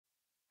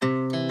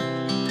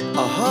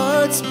Our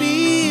hearts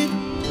beat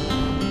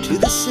to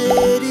the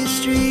city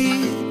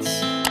streets.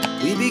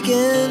 We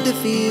began to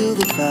feel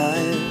the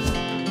fire.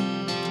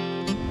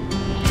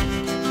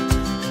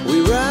 We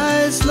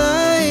rise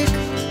like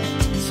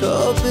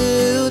tall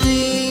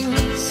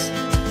buildings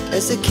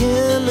as the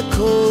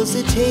chemicals,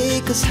 they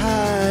take us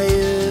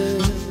higher.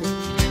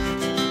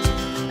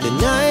 The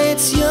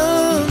night's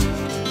young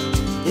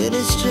and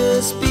it's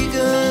just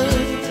begun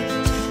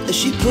as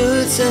she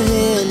puts her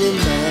hand in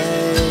mine.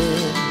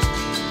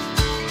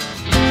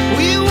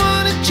 We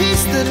wanna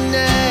chase the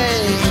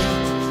night,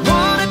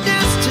 wanna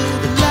dance to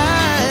the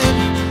light,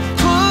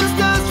 pull the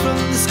stars from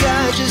the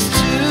sky, just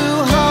two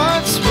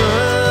hearts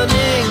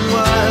running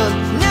wild.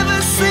 Never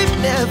sleep,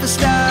 never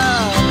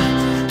stop,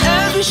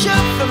 as we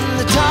shout from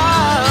the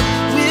top.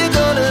 We're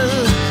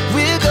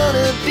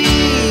gonna be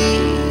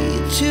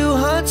two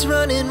hearts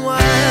running wild.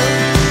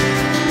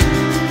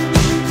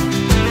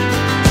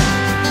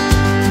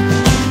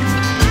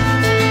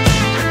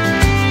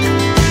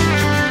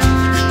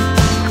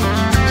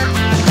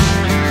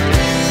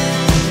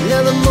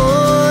 Now the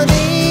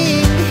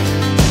morning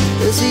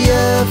is the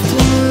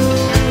afternoon.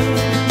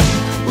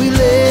 We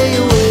lay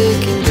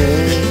awake in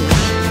bed.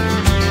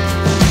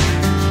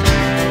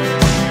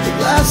 The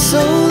laughs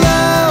so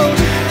loud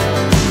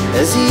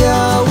as the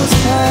hours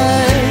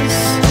pass.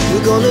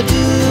 We're gonna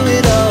do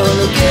it all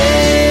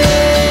again.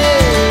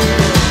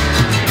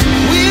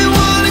 We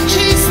wanna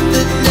chase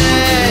the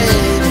night,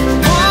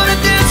 wanna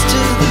dance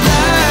to the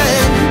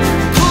light,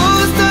 pull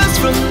the stars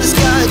from the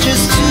sky,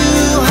 just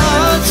two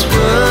hearts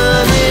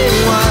running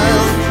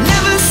wild.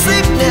 Never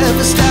sleep,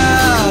 never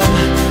stop,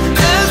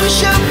 as we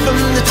shout from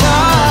the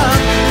top.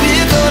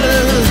 We're gonna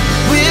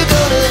be, we're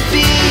gonna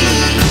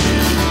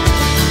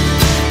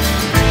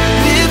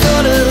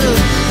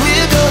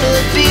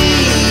be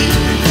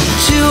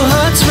two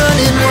hearts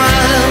running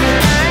wild.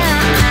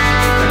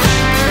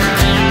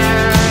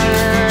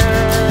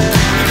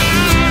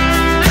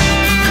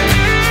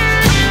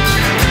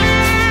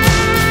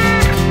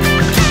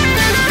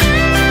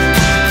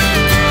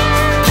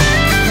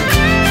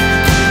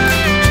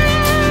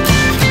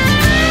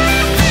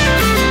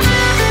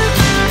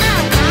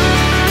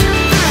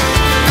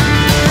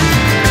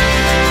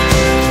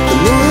 The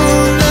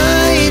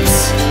moonlight,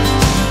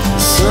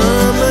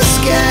 summer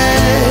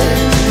sky,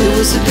 it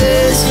was the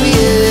best we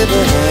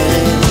ever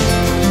had.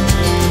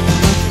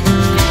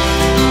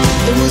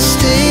 And we'll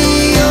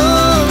stay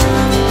young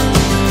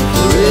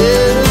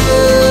forever.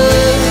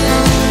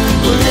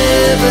 We'll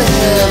never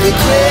have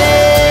regrets.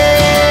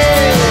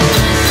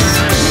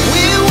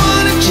 We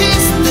wanna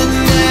chase the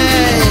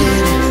night,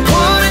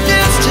 wanna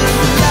dance to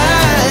the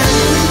light,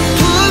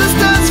 pull the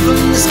stars from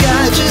the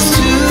sky, just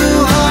two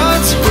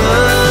hearts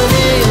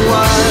running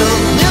wild.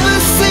 Never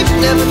sleep,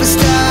 never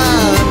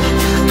stop,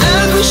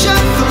 as we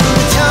shout from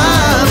the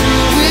top.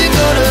 We're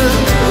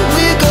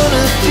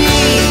gonna be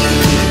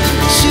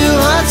two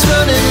hearts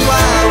running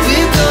wild.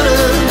 We're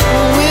gonna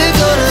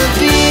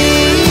be,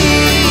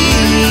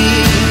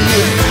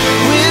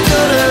 we're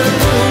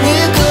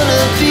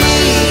gonna be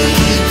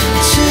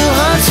two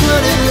hearts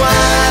running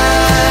wild.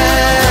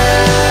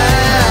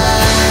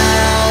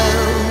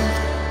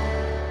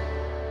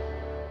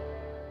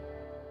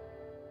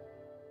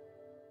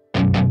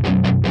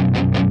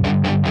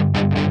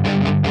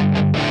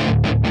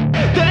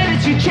 That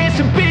is your chance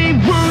to be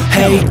ruthless.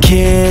 Hey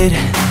kid,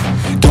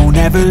 don't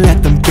ever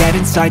let them get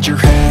inside your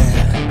head.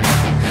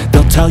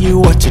 They'll tell you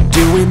what to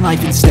do in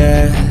life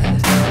instead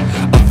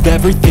of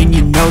everything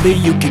you know that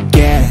you could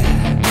get.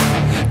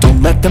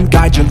 Don't let them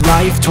guide your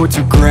life towards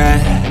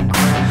regret.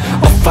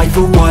 I'll fight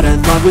for what I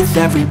love with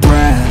every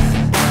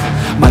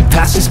breath. My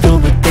past is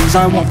filled with things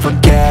I won't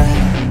forget.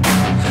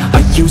 I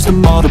use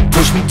them all to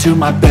push me to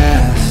my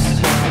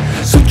best.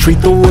 So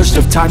treat the worst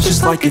of times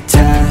just like a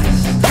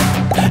test.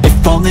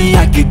 If only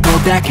I could go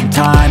back in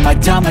time,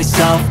 I'd tell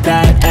myself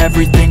that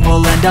everything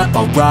will end up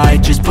alright.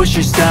 Just push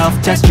yourself,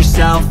 test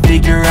yourself,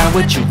 figure out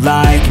what you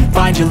like, and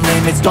find your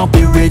limits, don't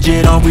be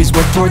rigid, always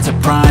work towards a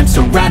prime.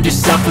 Surround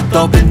yourself with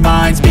open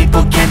minds,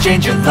 people can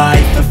change your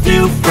life. A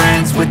few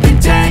friends with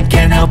intent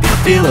can help you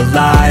feel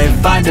alive.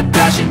 Find a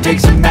passion, take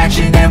some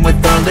action, and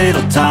with a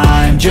little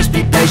time, just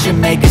be patient,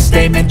 make a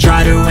statement,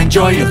 try to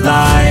enjoy your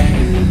life.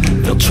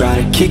 They'll try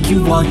to kick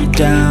you while you're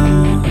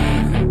down,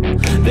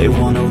 they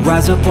wanna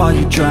rise up while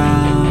you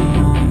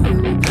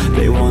drown.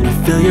 They wanna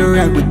fill your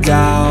head with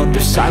doubt.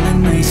 They're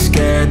silently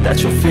scared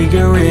that you'll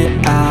figure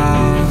it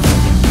out.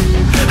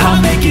 I'll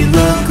make it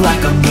look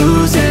like I'm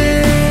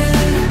losing,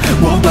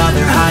 won't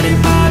bother hiding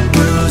my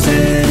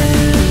bruises.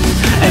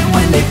 And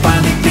when they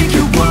finally think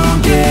you're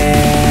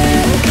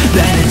wounded,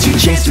 then it's your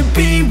chance to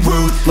be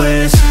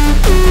ruthless.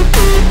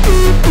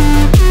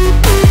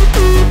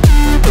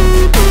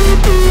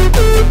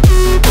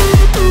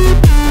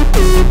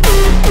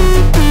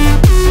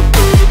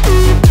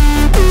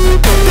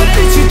 That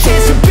is your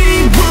chance to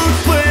be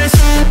ruthless.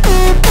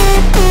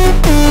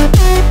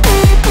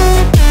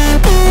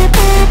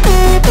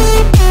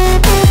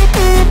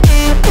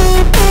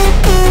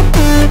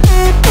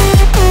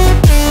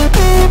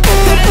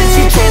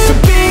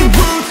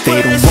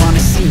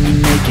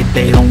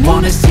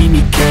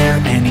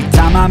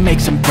 make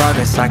some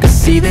progress, I can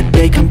see that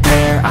they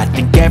compare. I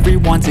think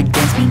everyone's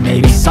against me,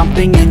 maybe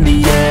something in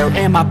the air.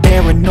 Am I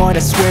paranoid? I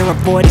swear a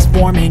void is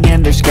forming and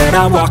they're scared.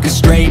 I walk a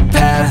straight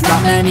path,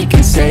 not many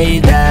can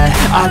say that.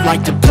 I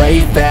like to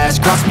play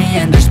fast, cross me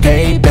and there's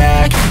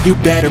payback. You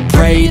better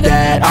pray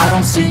that I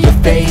don't see your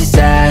face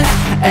at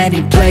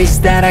any place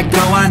that I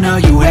go. I know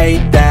you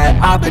hate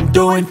that. I've been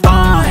doing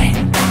fine,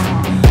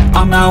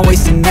 I'm not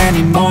wasting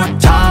any more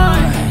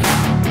time.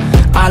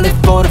 I live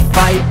for the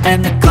fight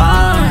and the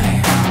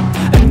climb,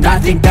 and I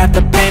think that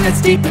the pain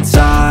that's deep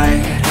inside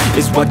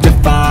is what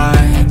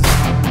defines.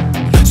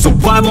 So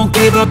I won't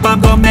give up, I'm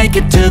gonna make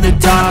it to the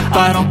top.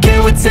 I don't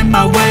care what's in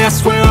my way, I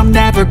swear I'm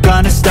never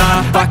gonna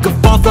stop. I could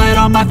fall flat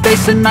on my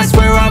face and I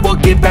swear I will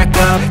get back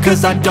up,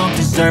 cause I don't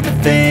deserve a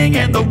thing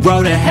and the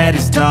road ahead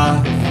is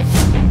tough.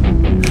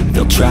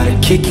 They'll try to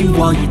kick you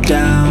while you're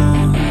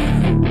down,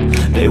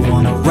 they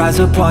wanna rise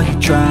up while you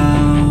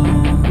drown.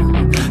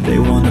 They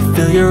wanna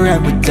fill your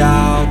head with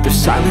doubt, they're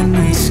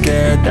silently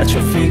scared that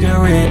you'll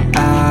figure it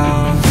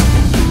out.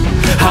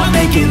 I'll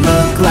make it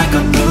look like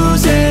I'm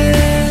losing,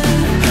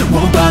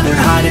 won't bother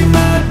hiding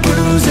my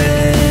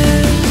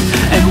bruises.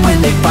 And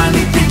when they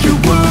finally think you're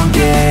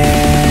wounded,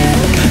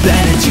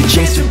 then it's your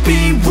chance to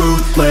be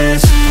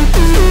ruthless.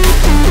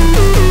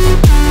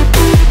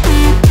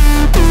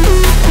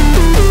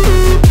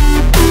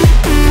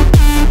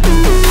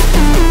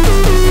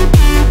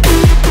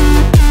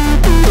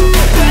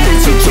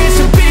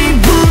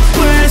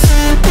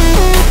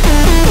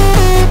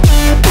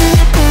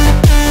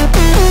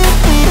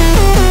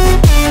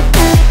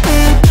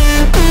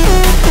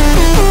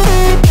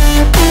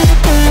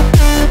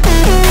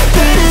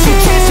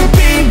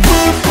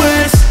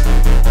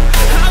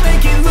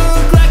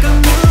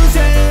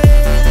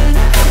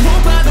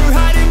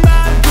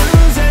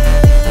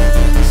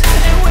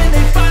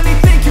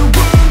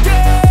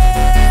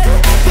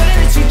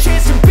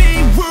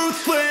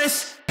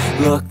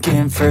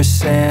 Looking for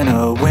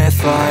Santa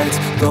with lights,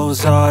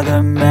 those are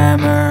the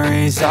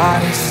memories I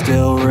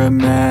still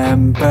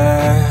remember.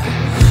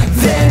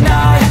 Then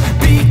I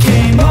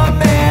became a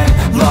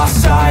man,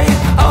 lost sight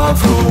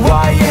of who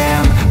I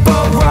am,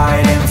 but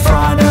right